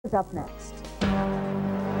is up next.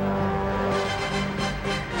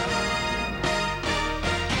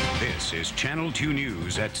 This is Channel 2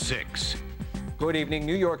 News at 6. Good evening.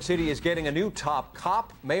 New York City is getting a new top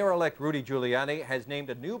cop. Mayor-elect Rudy Giuliani has named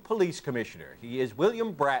a new police commissioner. He is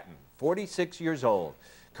William Bratton, 46 years old.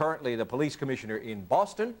 Currently the police commissioner in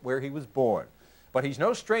Boston, where he was born. But he's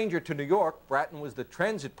no stranger to New York. Bratton was the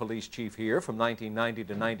transit police chief here from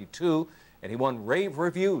 1990 to 92, and he won rave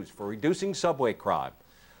reviews for reducing subway crime.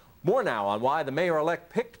 More now on why the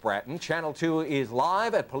mayor-elect picked Bratton. Channel 2 is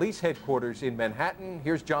live at police headquarters in Manhattan.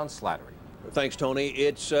 Here's John Slattery. Thanks, Tony.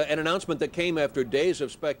 It's an announcement that came after days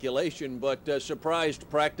of speculation, but surprised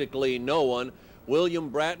practically no one. William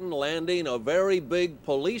Bratton landing a very big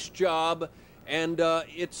police job, and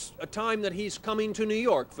it's a time that he's coming to New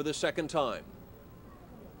York for the second time.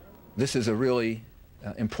 This is a really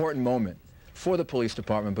important moment for the police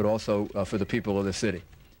department, but also for the people of the city.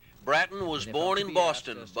 Bratton was born in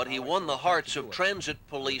Boston, but he won the hearts of transit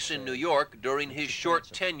police in New York during his short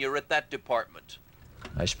tenure at that department.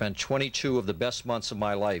 I spent 22 of the best months of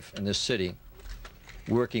my life in this city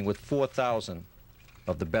working with 4,000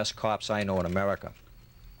 of the best cops I know in America.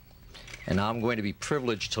 And now I'm going to be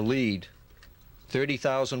privileged to lead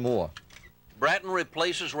 30,000 more. Bratton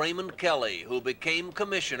replaces Raymond Kelly, who became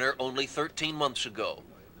commissioner only 13 months ago.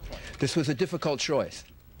 This was a difficult choice.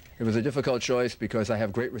 It was a difficult choice because I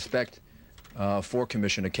have great respect for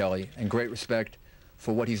Commissioner Kelly and great respect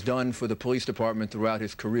for what he's done for the police department throughout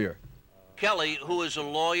his career. Kelly, who is a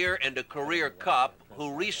lawyer and a career cop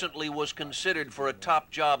who recently was considered for a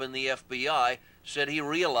top job in the FBI, said he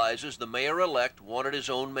realizes the mayor-elect wanted his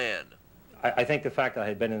own man. I think the fact that I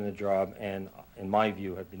had been in the job and, in my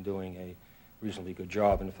view, had been doing a reasonably good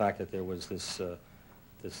job, and the fact that there was this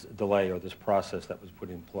delay or this process that was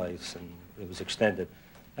put in place and it was extended,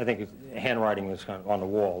 I think handwriting was kind of on the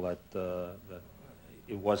wall that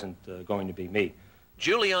it wasn't going to be me.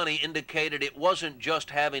 Giuliani indicated it wasn't just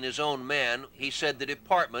having his own man. He said the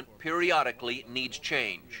department periodically needs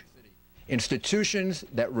change. Institutions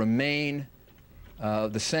that remain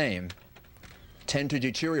the same tend to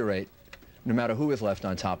deteriorate no matter who is left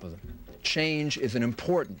on top of them. Change is an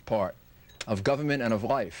important part of government and of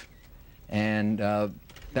life, and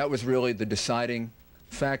that was really the deciding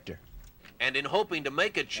factor. And in hoping to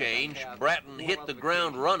make a change, Bratton hit the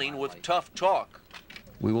ground running with tough talk.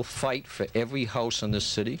 We will fight for every house in this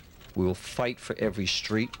city. We will fight for every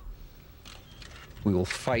street. We will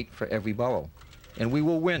fight for every borough. And we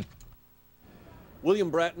will win. William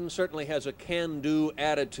Bratton certainly has a can-do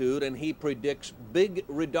attitude, and he predicts big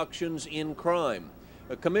reductions in crime.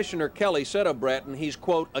 Commissioner Kelly said of Bratton, he's,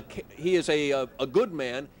 quote, he is a good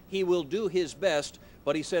man. He will do his best,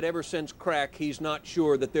 but he said ever since crack, he's not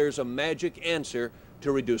sure that there's a magic answer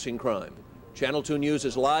to reducing crime. Channel 2 News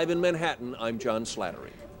is live in Manhattan. I'm John Slattery.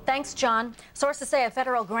 Thanks, John. Sources say a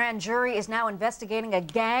federal grand jury is now investigating a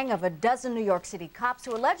gang of a dozen New York City cops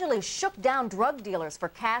who allegedly shook down drug dealers for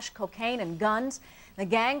cash, cocaine, and guns. The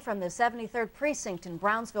gang from the 73rd Precinct in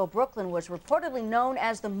Brownsville, Brooklyn, was reportedly known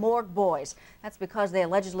as the Morgue Boys. That's because they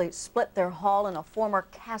allegedly split their haul in a former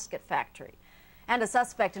casket factory. And a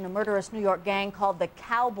suspect in a murderous New York gang called the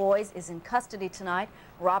Cowboys is in custody tonight.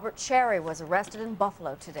 Robert Cherry was arrested in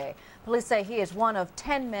Buffalo today. Police say he is one of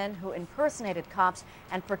 10 men who impersonated cops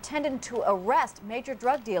and pretended to arrest major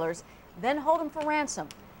drug dealers, then hold them for ransom.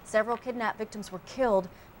 Several kidnap victims were killed.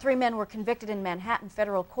 3 men were convicted in Manhattan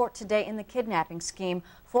federal court today in the kidnapping scheme.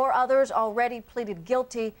 4 others already pleaded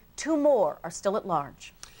guilty. 2 more are still at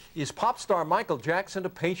large. Is pop star Michael Jackson a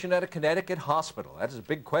patient at a Connecticut hospital? That is a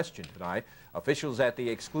big question tonight. Officials at the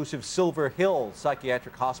exclusive Silver Hill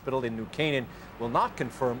Psychiatric Hospital in New Canaan will not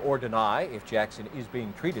confirm or deny if Jackson is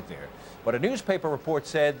being treated there. But a newspaper report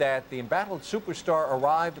said that the embattled superstar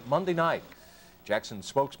arrived Monday night. Jackson's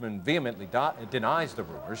spokesman vehemently denies the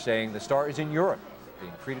rumors, saying the star is in Europe,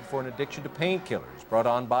 being treated for an addiction to painkillers brought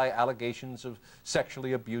on by allegations of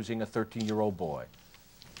sexually abusing a 13-year-old boy.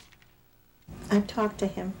 I've talked to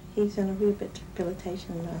him. He's in a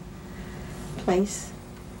rehabilitation place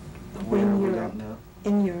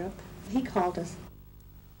in Europe. He called us.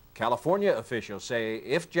 California officials say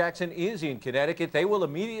if Jackson is in Connecticut, they will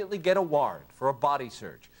immediately get a warrant for a body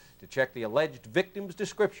search to check the alleged victim's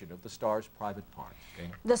description of the star's private parts.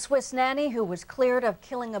 Dana? The Swiss nanny who was cleared of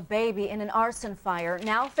killing a baby in an arson fire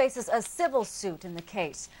now faces a civil suit in the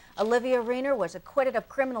case. Olivia Reiner was acquitted of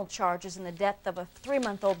criminal charges in the death of a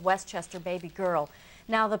 3-month-old Westchester baby girl.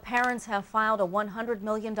 Now the parents have filed a $100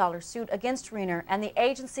 million suit against Reiner and the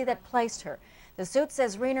agency that placed her. The suit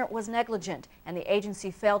says Reiner was negligent and the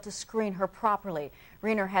agency failed to screen her properly.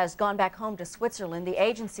 Reiner has gone back home to Switzerland. The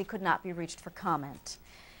agency could not be reached for comment.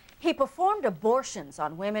 He performed abortions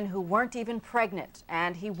on women who weren't even pregnant,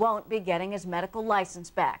 and he won't be getting his medical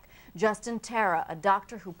license back. Justin Terra, a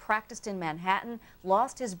doctor who practiced in Manhattan,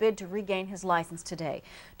 lost his bid to regain his license today.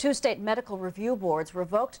 2 state medical review boards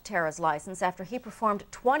revoked Terra's license after he performed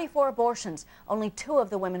 24 abortions. Only 2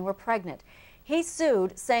 of the women were pregnant. He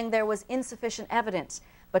sued, saying there was insufficient evidence.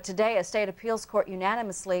 But today, a state appeals court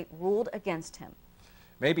unanimously ruled against him.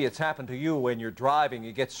 Maybe it's happened to you when you're driving.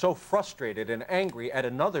 You get so frustrated and angry at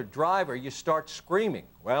another driver, you start screaming.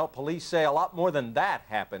 Well, police say a lot more than that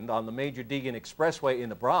happened on the Major Deegan Expressway in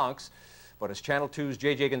the Bronx. But as Channel 2's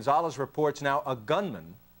J.J. Gonzalez reports, now a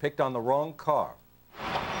gunman picked on the wrong car.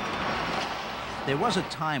 There was a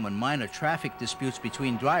time when minor traffic disputes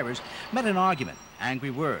between drivers meant an argument,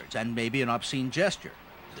 angry words, and maybe an obscene gesture,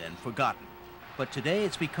 then forgotten. But today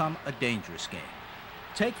it's become a dangerous game.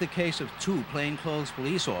 Take the case of 2 plainclothes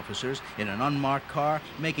police officers in an unmarked car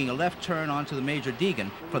making a left turn onto the Major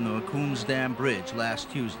Deegan from the McCombs Dam Bridge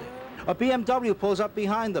last Tuesday. A BMW pulls up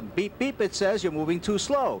behind them. Beep, beep, it says you're moving too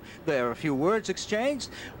slow. There are a few words exchanged.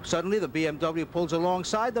 Suddenly the BMW pulls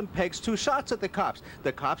alongside them, pegs 2 shots at the cops.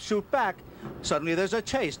 The cops shoot back. Suddenly there's a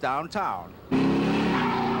chase downtown.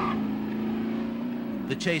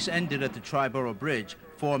 The chase ended at the Triborough Bridge.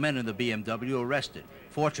 4 men in the BMW arrested.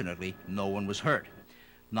 Fortunately, no one was hurt.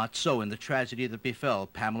 Not so in the tragedy that befell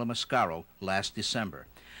Pamela Mascaro last December.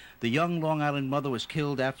 The young Long Island mother was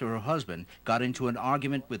killed after her husband got into an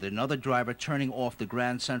argument with another driver turning off the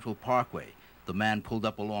Grand Central Parkway. The man pulled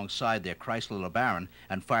up alongside their Chrysler LeBaron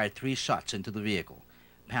and fired 3 shots into the vehicle.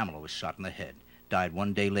 Pamela was shot in the head, died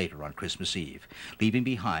 1 day later on Christmas Eve, leaving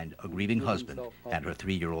behind a grieving husband and her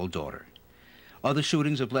 3-year-old daughter. Other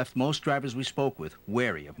shootings have left most drivers we spoke with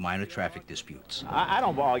wary of minor traffic disputes. I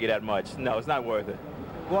don't argue that much. No, it's not worth it.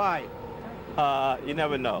 Why? You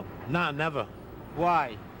never know. Nah, never.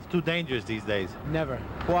 Why? It's too dangerous these days. Never.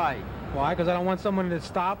 Why? Why? Because I don't want someone to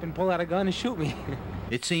stop and pull out a gun and shoot me.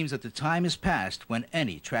 It seems that the time is past when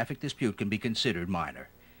any traffic dispute can be considered minor.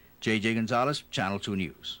 J.J. Gonzalez, Channel 2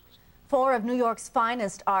 News. 4 of New York's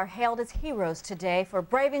finest are hailed as heroes today for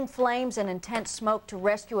braving flames and intense smoke to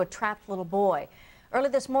rescue a trapped little boy. Early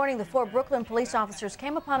this morning, the 4 Brooklyn police officers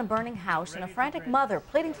came upon a burning house and a frantic mother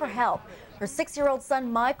pleading for help. Her 6-year-old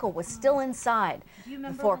son, Michael, was still inside.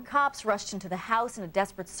 The 4 cops rushed into the house in a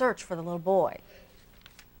desperate search for the little boy.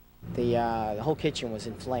 The whole kitchen was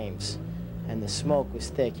in flames, and the smoke was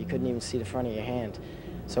thick. You couldn't even see the front of your hand.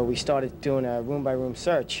 So we started doing a room-by-room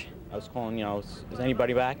search. I was calling, is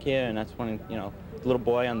anybody back here? And that's when, the little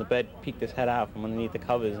boy on the bed peeked his head out from underneath the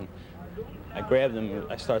covers, and I grabbed him. And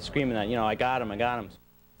I started screaming that, I got him, I got him.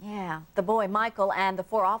 Yeah, the boy, Michael, and the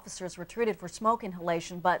 4 officers were treated for smoke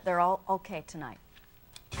inhalation, but they're all okay tonight.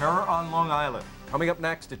 Terror on Long Island. Coming up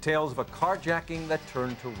next, details of a carjacking that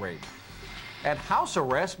turned to rape. And house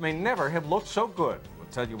arrest may never have looked so good. We'll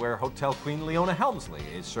tell you where Hotel Queen Leona Helmsley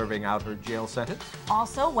is serving out her jail sentence.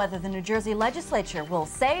 Also, whether the New Jersey legislature will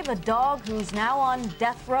save a dog who's now on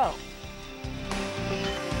death row.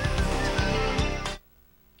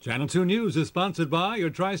 Channel 2 News is sponsored by your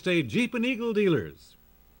Tri-State Jeep and Eagle dealers.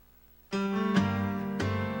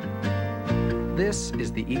 This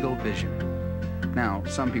is the Eagle Vision. Now,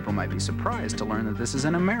 some people might be surprised to learn that this is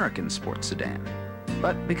an American sports sedan.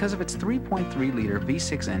 But because of its 3.3-liter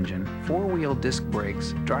V6 engine, 4-wheel disc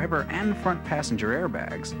brakes, driver and front passenger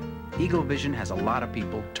airbags, Eagle Vision has a lot of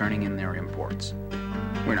people turning in their imports.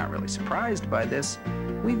 We're not really surprised by this.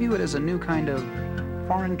 We view it as a new kind of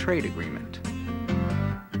foreign trade agreement.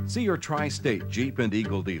 See your Tri-State Jeep and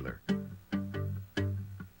Eagle dealer.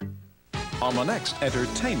 On the next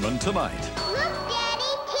Entertainment Tonight. Look, Daddy,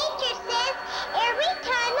 teacher says every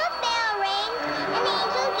time a bell rings, an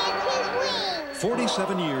angel gets his wings.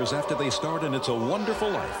 47 years after they starred in It's a Wonderful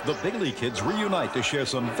Life, the Bailey kids reunite to share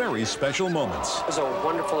some very special moments. It was a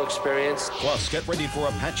wonderful experience. Plus, get ready for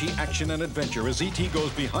Apache action and adventure as E.T. goes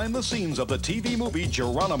behind the scenes of the TV movie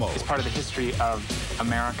Geronimo. It's part of the history of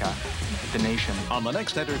America, the nation. On the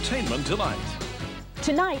next Entertainment Tonight.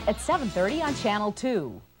 Tonight at 7:30 on Channel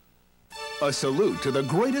 2. A salute to the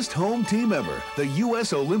greatest home team ever, the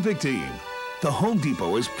U.S. Olympic team. The Home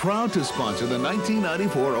Depot is proud to sponsor the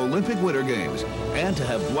 1994 Olympic Winter Games and to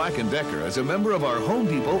have Black & Decker as a member of our Home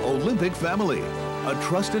Depot Olympic family. A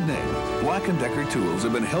trusted name, Black & Decker tools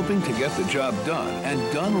have been helping to get the job done and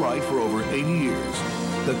done right for over 80 years.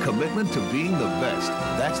 The commitment to being the best,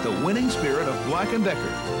 that's the winning spirit of Black &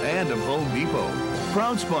 Decker and of Home Depot.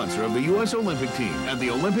 Proud sponsor of the U.S. Olympic team and the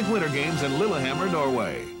Olympic Winter Games in Lillehammer,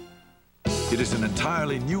 Norway. It is an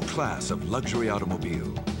entirely new class of luxury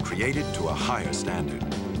automobile, created to a higher standard.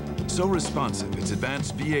 So responsive, its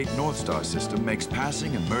advanced V8 Northstar system makes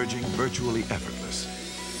passing and merging virtually effortless.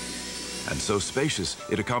 and so spacious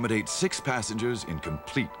it accommodates 6 passengers in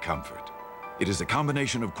complete comfort. It is a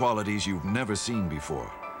combination of qualities you've never seen before.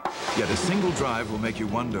 Yet a single drive will make you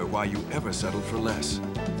wonder why you ever settled for less.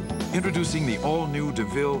 Introducing the all-new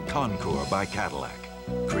DeVille Concours by Cadillac,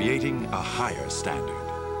 creating a higher standard.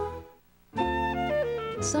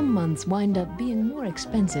 Some months wind up being more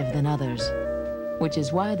expensive than others, which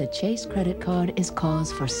is why the Chase credit card is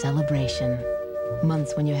cause for celebration.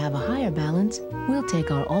 Months when you have a higher balance, we'll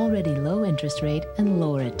take our already low interest rate and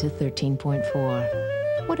lower it to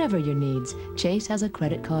 13.4. Whatever your needs, Chase has a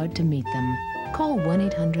credit card to meet them. Call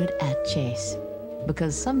 1-800-CHASE,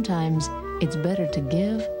 because sometimes it's better to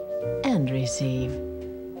give and receive.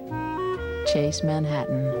 Chase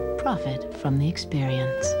Manhattan. Profit from the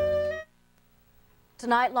experience.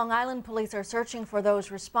 Tonight, Long Island police are searching for those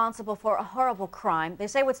responsible for a horrible crime. They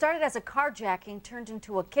say what started as a carjacking turned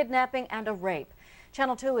into a kidnapping and a rape.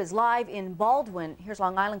 Channel 2 is live in Baldwin. Here's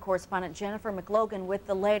Long Island correspondent Jennifer McLogan with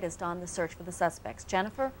the latest on the search for the suspects.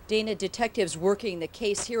 Jennifer? Dana, detectives working the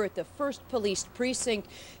case here at the 1st Police Precinct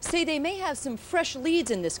say they may have some fresh leads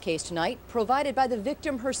in this case tonight, provided by the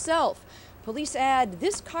victim herself. Police add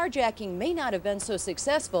this carjacking may not have been so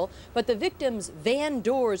successful, but the victim's van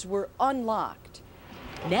doors were unlocked.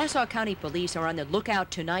 Nassau County Police are on the lookout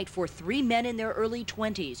tonight for 3 men in their early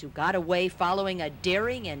 20s who got away following a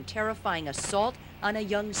daring and terrifying assault on a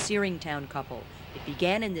young Searingtown couple. It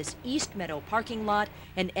began in this East Meadow parking lot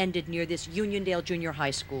and ended near this Uniondale Junior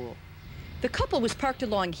High School. The couple was parked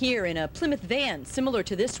along here in a Plymouth van similar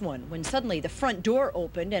to this one when suddenly the front door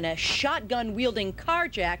opened and a shotgun-wielding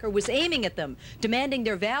carjacker was aiming at them, demanding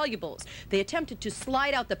their valuables. They attempted to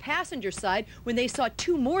slide out the passenger side when they saw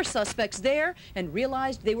 2 more suspects there and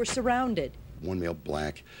realized they were surrounded. One male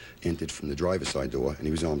black entered from the driver's side door, and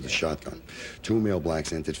he was armed with a shotgun. 2 male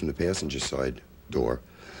blacks entered from the passenger side door,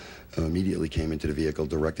 immediately came into the vehicle,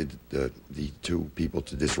 directed the 2 people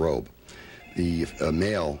to disrobe.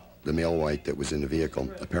 The male white that was in the vehicle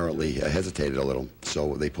apparently hesitated a little,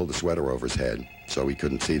 so they pulled a sweater over his head so he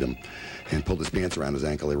couldn't see them, and pulled his pants around his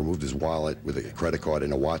ankle. They removed his wallet with a credit card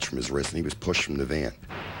and a watch from his wrist, and he was pushed from the van.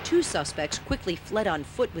 2 suspects quickly fled on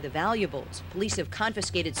foot with the valuables. Police have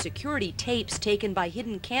confiscated security tapes taken by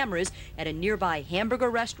hidden cameras at a nearby hamburger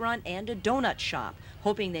restaurant and a donut shop,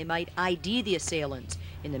 hoping they might ID the assailants.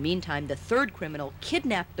 In the meantime, the 3rd criminal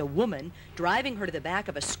kidnapped the woman, driving her to the back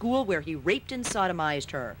of a school where he raped and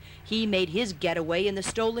sodomized her. He made his getaway in the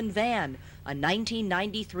stolen van, a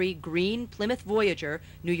 1993 green Plymouth Voyager,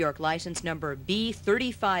 New York license number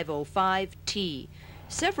B3505T.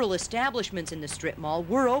 Several establishments in the strip mall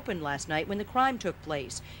were open last night when the crime took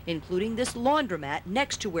place, including this laundromat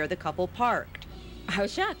next to where the couple parked. I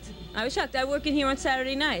was shocked. I work in here on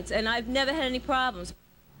Saturday nights, and I've never had any problems.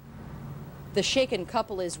 The shaken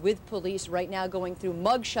couple is with police right now, going through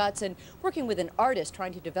mugshots and working with an artist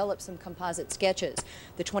trying to develop some composite sketches.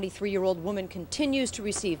 The 23-year-old woman continues to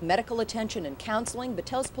receive medical attention and counseling, but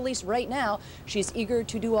tells police right now she's eager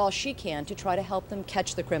to do all she can to try to help them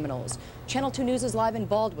catch the criminals. Channel 2 News is live in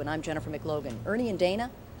Baldwin. I'm Jennifer McLogan. Ernie and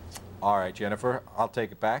Dana? All right, Jennifer, I'll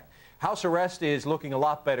take it back. House arrest is looking a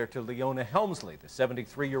lot better to Leona Helmsley. The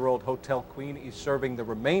 73-year-old hotel queen is serving the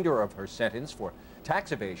remainder of her sentence for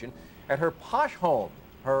tax evasion at her posh home,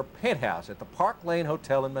 her penthouse at the Park Lane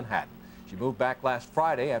Hotel in Manhattan. She moved back last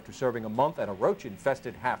Friday after serving a month at a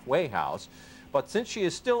roach-infested halfway house. But since she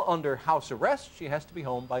is still under house arrest, she has to be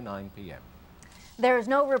home by 9 p.m. There is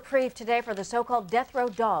no reprieve today for the so-called death row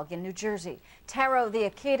dog in New Jersey. Taro the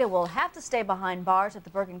Akita will have to stay behind bars at the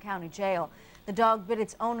Bergen County Jail. The dog bit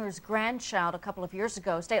its owner's grandchild a couple of years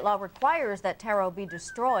ago. State law requires that Taro be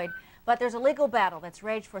destroyed, but there's a legal battle that's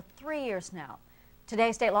raged for 3 years now.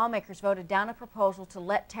 Today, state lawmakers voted down a proposal to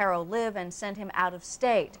let Taro live and send him out of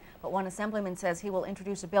state. But one assemblyman says he will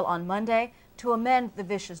introduce a bill on Monday to amend the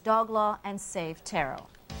vicious dog law and save Taro.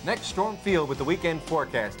 Next, Storm Field with the weekend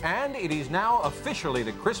forecast. And it is now officially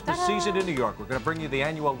the Christmas season in New York. We're going to bring you the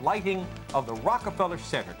annual lighting of the Rockefeller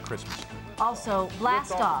Center Christmas tree. Also,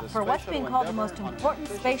 blast off for what's being called the most important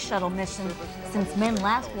space shuttle mission since men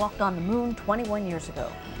last walked on the moon 21 years ago.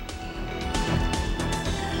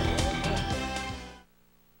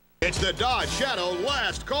 It's the Dodge Shadow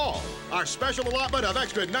last call. Our special allotment of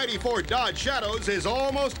extra 94 Dodge Shadows is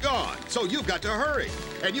almost gone, so you've got to hurry.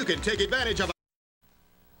 And you can take advantage of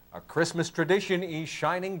a Christmas tradition is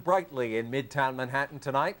shining brightly in Midtown Manhattan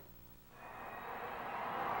tonight.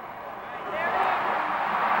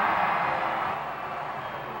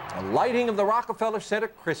 A lighting of the Rockefeller Center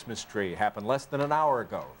Christmas tree happened less than an hour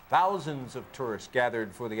ago. Thousands of tourists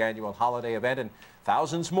gathered for the annual holiday event, and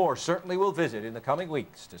thousands more certainly will visit in the coming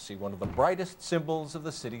weeks to see one of the brightest symbols of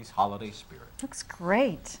the city's holiday spirit. Looks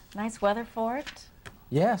great. Nice weather for it.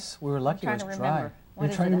 Yes, we were lucky. It was dry. You're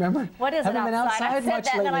trying to remember? What is Haven't it been outside? outside much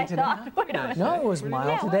lately today. No, it was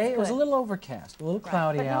mild today. It was a little overcast, a little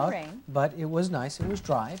cloudy out, but it was nice. It was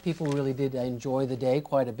dry. People really did enjoy the day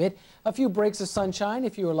quite a bit. A few breaks of sunshine.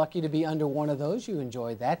 If you were lucky to be under one of those, you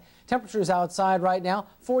enjoyed that. Temperatures outside right now,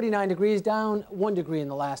 49 degrees, down 1 degree in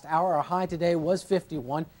the last hour. Our high today was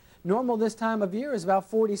 51. Normal this time of year is about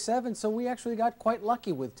 47, so we actually got quite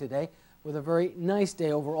lucky with today, with a very nice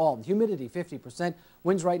day overall. Humidity 50%,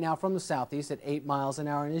 winds right now from the southeast at 8 miles an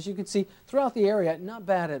hour. And as you can see throughout the area, not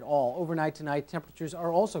bad at all. Overnight tonight, temperatures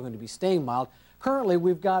are also going to be staying mild. Currently,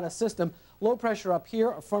 we've got a system, low pressure up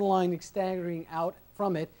here, a front line staggering out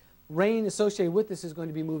from it. Rain associated with this is going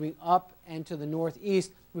to be moving up and to the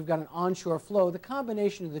northeast. We've got an onshore flow. The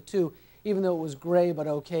combination of the two, even though it was gray but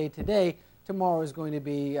okay today, tomorrow is going to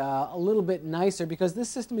be a little bit nicer because this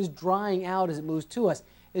system is drying out as it moves to us.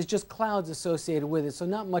 It's just clouds associated with it, so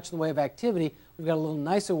not much in the way of activity. We've got a little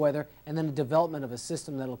nicer weather and then a development of a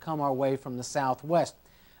system that will come our way from the southwest.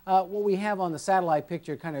 What we have on the satellite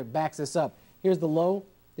picture kind of backs this up. Here's the low,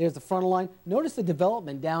 there's the frontal line. Notice the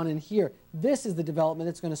development down in here. This is the development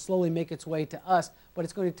that's going to slowly make its way to us, but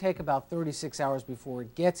it's going to take about 36 hours before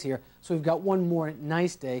it gets here. So we've got one more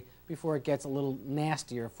nice day before it gets a little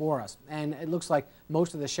nastier for us. And it looks like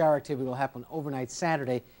most of the shower activity will happen overnight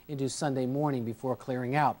Saturday into Sunday morning before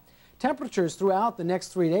clearing out. Temperatures throughout the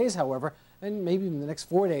next 3 days, however, and maybe even the next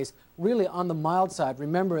 4 days, really on the mild side.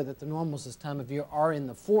 Remember that the normals this time of year are in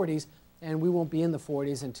the 40s, and we won't be in the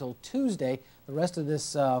 40s until Tuesday. The rest of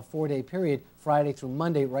this 4-day period, Friday through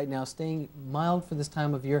Monday, right now staying mild for this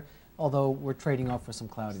time of year, although we're trading off for some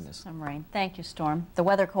cloudiness. Some rain. Thank you, Storm. The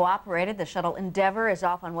weather cooperated. The shuttle Endeavour is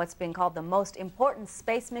off on what's being called the most important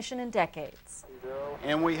space mission in decades.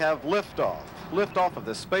 And we have liftoff. Liftoff of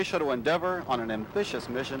the Space Shuttle Endeavour on an ambitious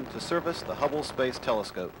mission to service the Hubble Space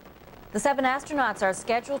Telescope. The 7 astronauts are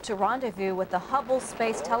scheduled to rendezvous with the Hubble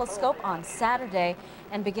Space Telescope on Saturday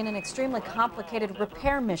and begin an extremely complicated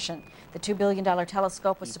repair mission. The $2 billion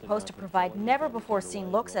telescope was supposed to provide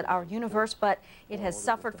never-before-seen looks at our universe, but it has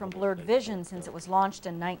suffered from blurred vision since it was launched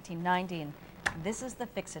in 1990. And this is the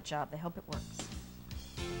fix-it job. They hope it works.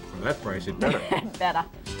 For that price, it better. Better.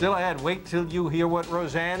 Still ahead, wait till you hear what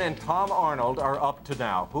Roseanne and Tom Arnold are up to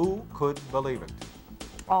now. Who could believe it?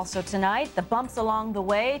 Also tonight, the bumps along the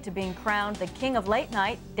way to being crowned the king of late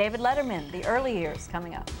night, David Letterman, the early years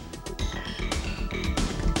coming up.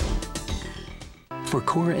 For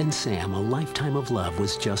Cora and Sam, a lifetime of love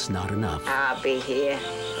was just not enough. I'll be here,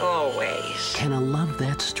 always. Can a love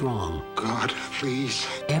that strong, God, please,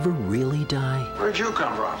 ever really die? Where'd you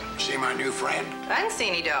come from? See my new friend? I didn't see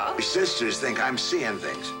any dogs. My sisters think I'm seeing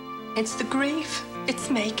things. It's the grief.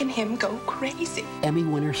 It's making him go crazy. Emmy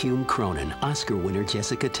winner Hume Cronin, Oscar winner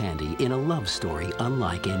Jessica Tandy in a love story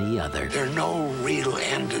unlike any other. There are no real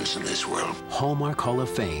endings in this world. Hallmark Hall of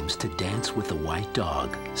Fame's To Dance with the White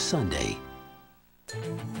Dog, Sunday.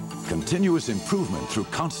 Continuous improvement through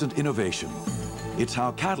constant innovation. It's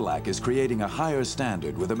how Cadillac is creating a higher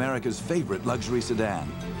standard with America's favorite luxury sedan,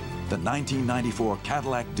 the 1994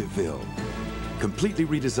 Cadillac DeVille. Completely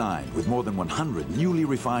redesigned with more than 100 newly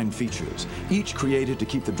refined features, each created to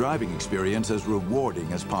keep the driving experience as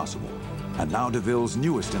rewarding as possible. And now DeVille's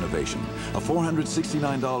newest innovation, a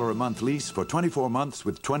 $469 a month lease for 24 months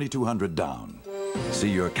with $2,200 down. See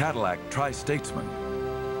your Cadillac Tri-Statesman.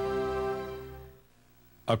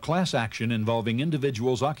 A class action involving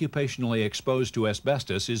individuals occupationally exposed to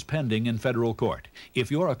asbestos is pending in federal court. If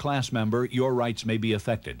you're a class member, your rights may be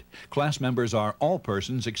affected. Class members are all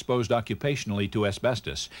persons exposed occupationally to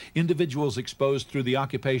asbestos, individuals exposed through the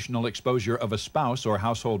occupational exposure of a spouse or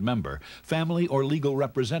household member, family or legal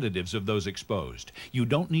representatives of those exposed. You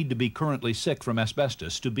don't need to be currently sick from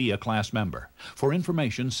asbestos to be a class member. For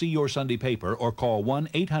information, see your Sunday paper or call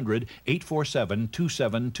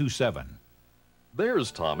 1-800-847-2727.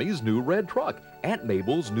 There's Tommy's new red truck, Aunt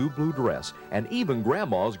Mabel's new blue dress, and even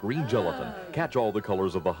Grandma's green gelatin. Catch all the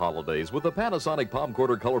colors of the holidays with the Panasonic Palm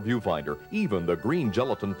Quarter Color Viewfinder, even the green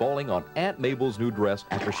gelatin falling on Aunt Mabel's new dress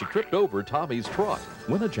after she tripped over Tommy's truck.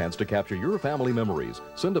 Win a chance to capture your family memories.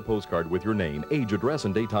 Send a postcard with your name, age, address,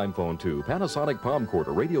 and daytime phone to Panasonic Palm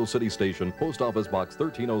Quarter, Radio City Station, Post Office Box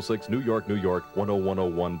 1306, New York, New York,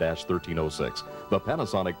 10101-1306. The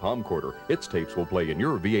Panasonic Palm Quarter. Its tapes will play in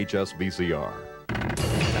your VHS VCR.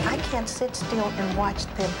 I can't sit still and watch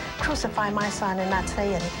them crucify my son and not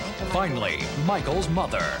say anything. Finally, Michael's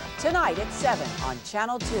mother. Tonight at 7 on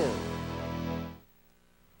Channel 2.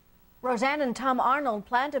 Roseanne and Tom Arnold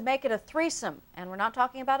plan to make it a threesome, and we're not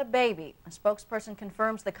talking about a baby. A spokesperson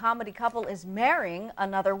confirms the comedy couple is marrying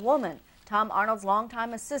another woman, Tom Arnold's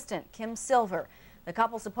longtime assistant, Kim Silver. The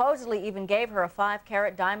couple supposedly even gave her a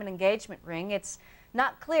 5-carat diamond engagement ring. It's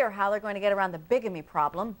not clear how they're going to get around the bigamy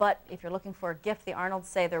problem, but if you're looking for a gift, the Arnolds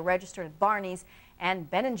say they're registered at Barney's and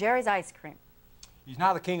Ben & Jerry's ice cream. He's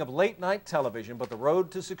now the king of late-night television, but the road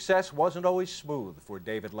to success wasn't always smooth for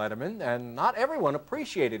David Letterman, and not everyone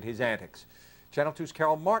appreciated his antics. Channel 2's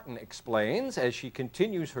Carol Martin explains as she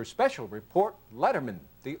continues her special report, Letterman,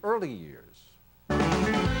 the Early Years.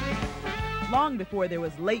 Long before there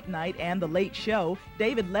was Late Night and The Late Show,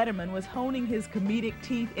 David Letterman was honing his comedic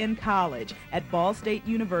teeth in college at Ball State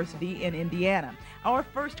University in Indiana. Our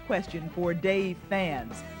first question for Dave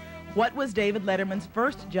fans. What was David Letterman's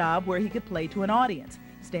first job where he could play to an audience?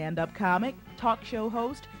 Stand-up comic, talk show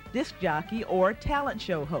host, disc jockey, or talent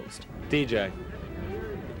show host? DJ.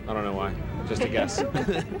 I don't know why. Just a guess.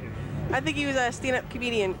 I think he was a stand-up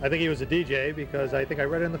comedian. I think he was a DJ because I think I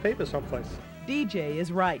read it in the paper someplace. DJ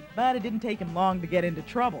is right, but it didn't take him long to get into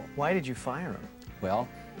trouble. Why did you fire him? Well,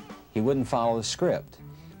 he wouldn't follow the script.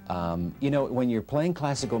 You know, when you're playing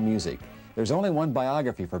classical music, there's only one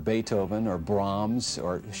biography for Beethoven or Brahms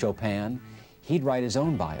or Chopin. He'd write his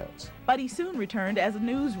own bios. But he soon returned as a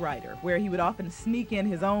news writer, where he would often sneak in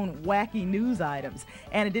his own wacky news items.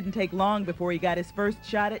 And it didn't take long before he got his first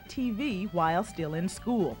shot at TV while still in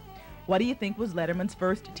school. What do you think was Letterman's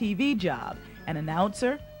first TV job? An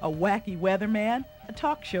announcer, a wacky weatherman, a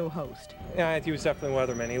talk show host? Yeah, he was definitely a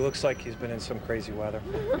weatherman. He looks like he's been in some crazy weather.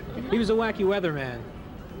 He was a wacky weatherman.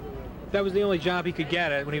 That was the only job he could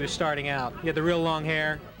get at when he was starting out. He had the real long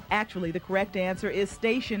hair. Actually, the correct answer is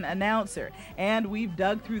station announcer, and we've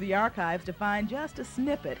dug through the archives to find just a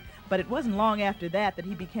snippet. But it wasn't long after that that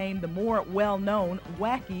he became the more well-known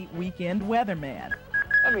wacky weekend weatherman.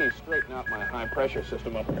 Let me straighten out my high-pressure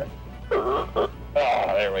system up here. Oh,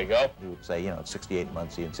 there we go. You would say, you know, it's 68 in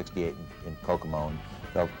Muncie and 68 in Kokomo, and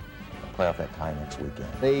they'll play off that tie next weekend.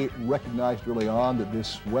 They recognized early on that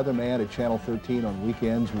this weatherman at Channel 13 on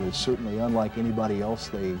weekends was certainly unlike anybody else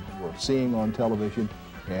they were seeing on television,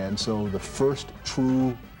 and so the first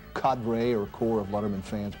true cadre or corps of Letterman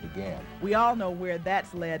fans began. We all know where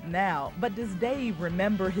that's led now, but does Dave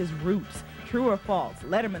remember his roots? True or false,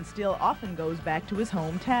 Letterman still often goes back to his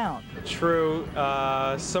hometown. True,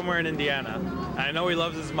 somewhere in Indiana. I know he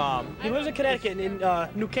loves his mom. He lives in Connecticut, in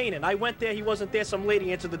New Canaan. I went there, he wasn't there, some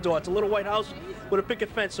lady answered the door. It's a little white house with a picket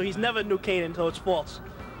fence, so he's never in New Canaan until it's false.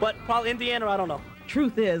 But probably Indiana, I don't know.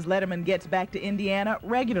 Truth is, Letterman gets back to Indiana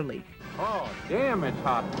regularly. Oh, damn, it's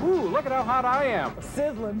hot. Ooh, look at how hot I am.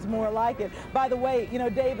 Sizzling's more like it. By the way, you know,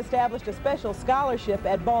 Dave established a special scholarship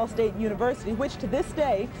at Ball State University, which to this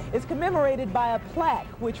day is commemorated by a plaque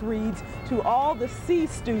which reads, "To all the C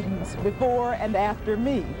students before and after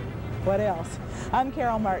me." What else? I'm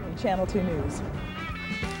Carol Martin, Channel 2 News.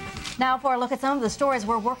 Now for a look at some of the stories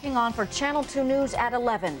we're working on for Channel 2 News at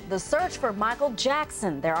 11. The search for Michael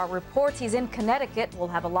Jackson. There are reports he's in Connecticut. We'll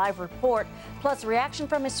have a live report, plus reaction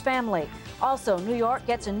from his family. Also, New York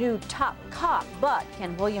gets a new top cop, but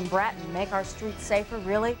can William Bratton make our streets safer,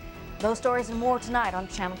 really? Those stories and more tonight on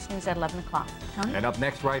Channel 2 News at 11 o'clock. Tony? And up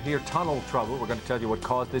next right here, tunnel trouble. We're going to tell you what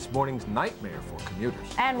caused this morning's nightmare for commuters.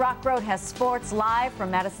 And Rock Road has sports live from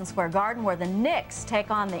Madison Square Garden, where the Knicks take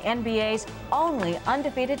on the NBA's only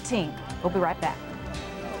undefeated team. We'll be right back.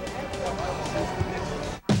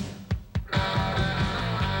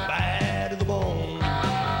 Bad to the bone.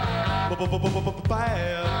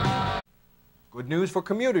 Bad. Good news for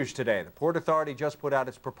commuters today. The Port Authority just put out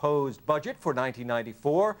its proposed budget for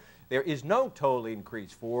 1994. There is no toll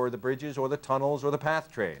increase for the bridges or the tunnels or the PATH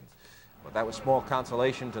trains. But that was small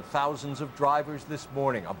consolation to thousands of drivers this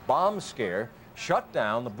morning. A bomb scare shut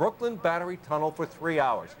down the Brooklyn Battery Tunnel for 3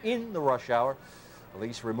 hours in the rush hour.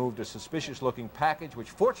 Police removed a suspicious-looking package,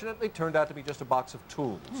 which fortunately turned out to be just a box of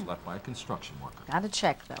tools left by a construction worker. Got to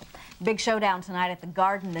check, though. Big showdown tonight at the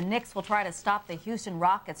Garden. The Knicks will try to stop the Houston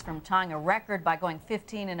Rockets from tying a record by going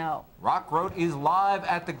 15-0. Rock Road is live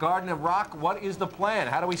at the Garden of Rock. What is the plan?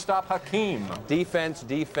 How do we stop Hakeem? Defense,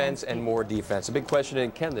 defense, and more defense. The big question is,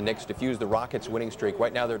 can the Knicks defuse the Rockets' winning streak?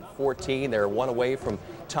 Right now they're at 14. They're one away from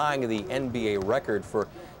tying the NBA record for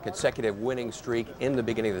consecutive winning streak in the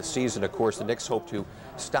beginning of the season. Of course, the Knicks hope to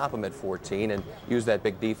stop them at 14 and use that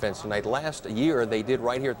big defense tonight. Last year, they did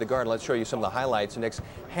right here at the Garden. Let's show you some of the highlights. The Knicks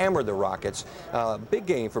hammered the Rockets. Big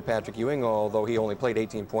game for Patrick Ewing, although he only played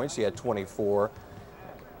 18 points. He had 24.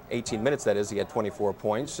 18 minutes, that is, he had 24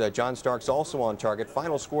 points. John Starks also on target.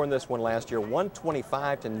 Final score in this one last year,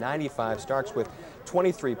 125-95. Starks with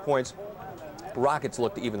 23 points. Rockets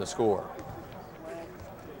look to even the score.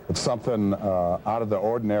 It's something out of the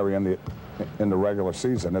ordinary in the regular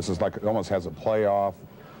season. This is like, it almost has a playoff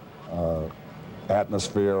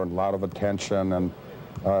atmosphere and a lot of attention, and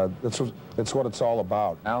it's what it's all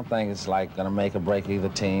about. I don't think it's like going to make or break either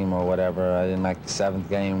team or whatever. In like the 7th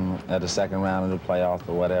game of the 2nd round of the playoffs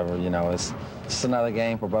or whatever, you know, it's just another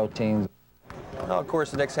game for both teams. Well, of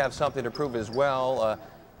course, the Knicks have something to prove as well.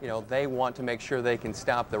 You know, they want to make sure they can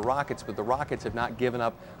stop the Rockets, but the Rockets have not given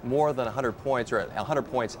up more than 100 points, or 100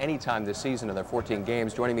 points any time this season in their 14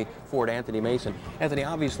 games. Joining me, forward Anthony Mason. Anthony,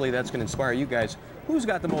 obviously that's going to inspire you guys. Who's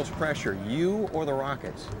got the most pressure, you or the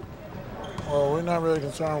Rockets? Well, we're not really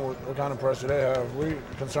concerned with what kind of pressure they have. We're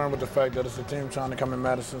concerned with the fact that it's a team trying to come in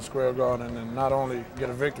Madison Square Garden and not only get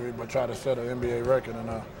a victory, but try to set an NBA record.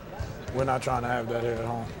 And we're not trying to have that here at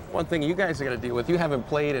home. One thing you guys are going to deal with, you haven't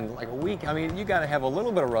played in like a week. I mean, you got to have a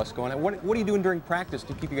little bit of rust going on. What are you doing during practice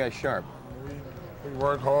to keep you guys sharp? We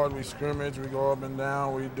work hard, we scrimmage, we go up and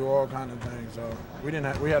down, we do all kinds of things. So we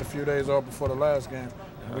had a few days off before the last game.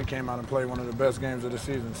 And we came out and played one of the best games of the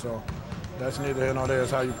season. So that's neither here nor there.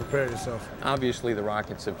 It's how you prepare yourself. Obviously, the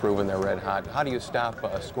Rockets have proven they're red hot. How do you stop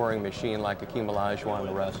a scoring machine like Hakeem Olajuwon and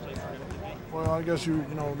the rest? Well, I guess you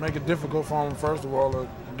make it difficult for them, first of all, to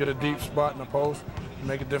get a deep spot in the post,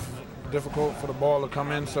 make it difficult for the ball to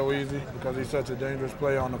come in so easy because he's such a dangerous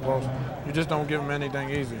player on the post. You just don't give him anything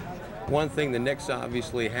easy. One thing the Knicks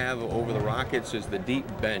obviously have over the Rockets is the deep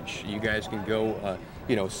bench. You guys can go,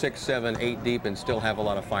 6, 7, 8 deep and still have a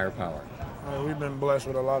lot of firepower. We've been blessed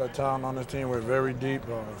with a lot of talent on this team. We're very deep.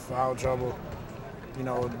 Foul trouble,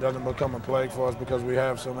 it doesn't become a plague for us because we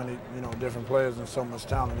have so many, different players and so much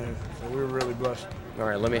talent here. So we're really blessed. All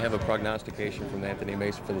right, let me have a prognostication from Anthony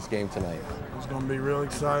Mason for this game tonight. It's going to be real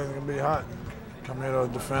exciting. It's going to be hot. Come here to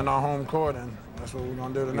defend our home court, and that's what we're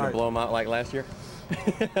going to do tonight. You're going to blow them out like last year?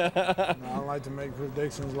 I don't like to make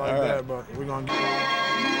predictions like that, but we're going to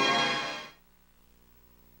get